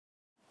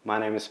My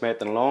name is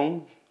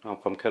Maythan. I'm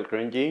from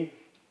Gurindji.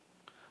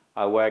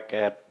 I work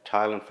at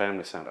Child and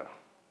Family Center.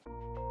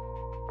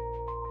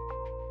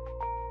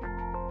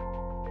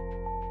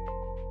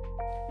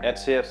 At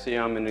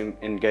CFC, I'm an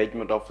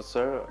engagement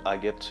officer. I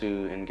get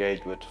to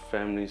engage with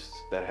families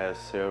that has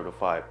 0 to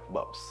 5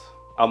 pups.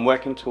 I'm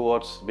working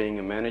towards being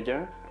a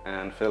manager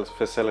and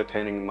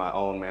facilitating my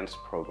own men's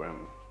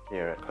program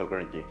here at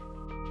Gurindji.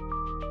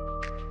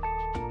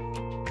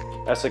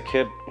 As a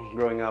kid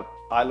growing up,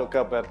 I look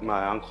up at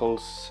my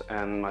uncles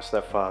and my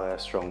stepfather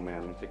as strong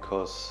men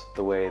because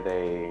the way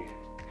they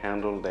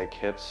handled their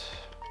kids,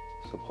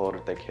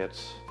 supported their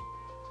kids,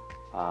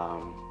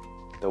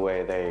 the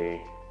way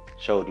they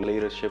showed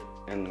leadership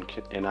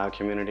in our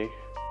community.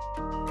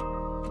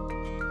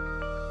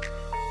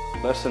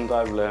 Lessons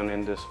I've learned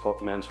in this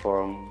men's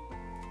forum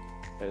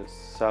is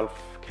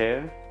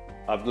self-care.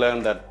 I've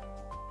learned that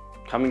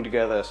coming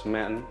together as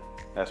men,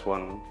 as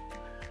one,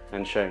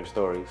 and sharing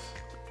stories,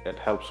 it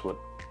helps with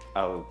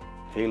our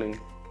healing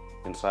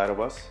inside of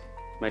us,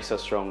 makes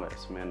us stronger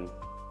as men.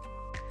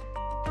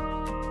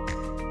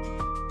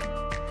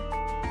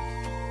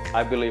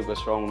 I believe a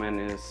strong man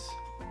is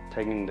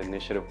taking the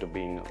initiative to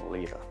being a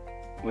leader.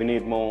 We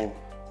need more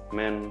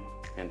men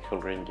in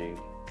Gurindji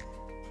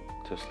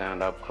to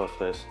stand up because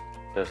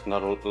there's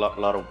not a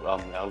lot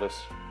of elders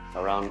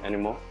around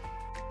anymore.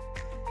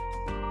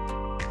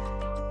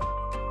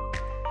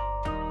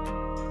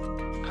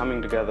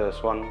 Coming together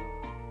as one,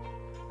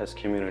 as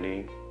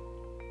community,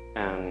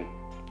 and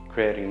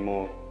creating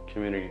more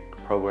community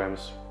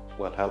programs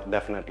will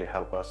definitely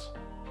help us.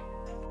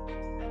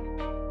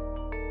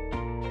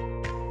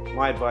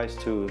 My advice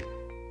to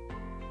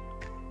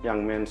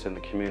young men in the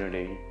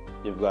community,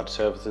 you've got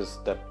services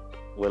that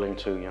willing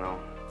to,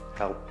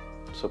 help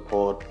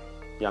support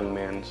young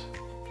men.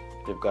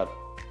 You've got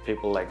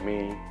people like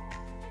me.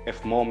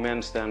 If more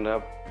men stand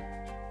up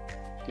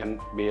and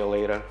be a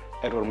leader,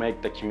 it will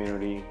make the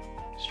community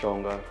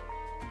stronger.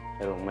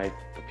 It will make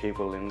the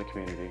people in the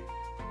community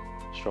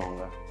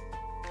stronger.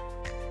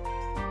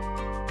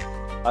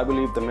 I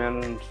believe the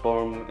Men's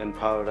Forum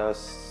empowered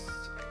us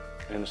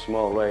in a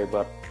small way,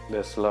 but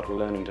there's a lot of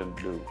learning to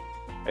do.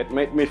 It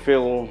made me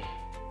feel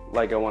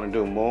like I want to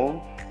do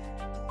more.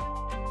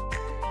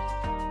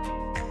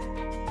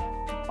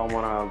 I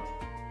want to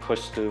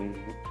push to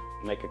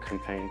make a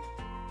campaign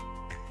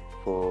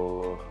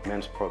for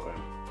men's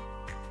program.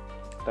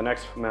 The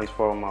next Men's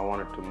Forum, I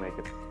wanted to make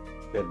it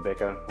a bit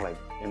bigger, like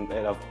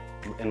instead of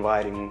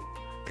inviting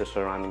the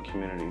surrounding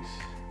communities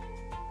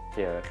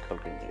here at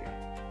Gurindji.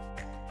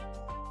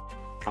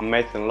 I'm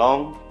Maythan.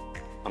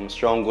 I'm a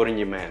strong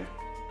Gurindji man.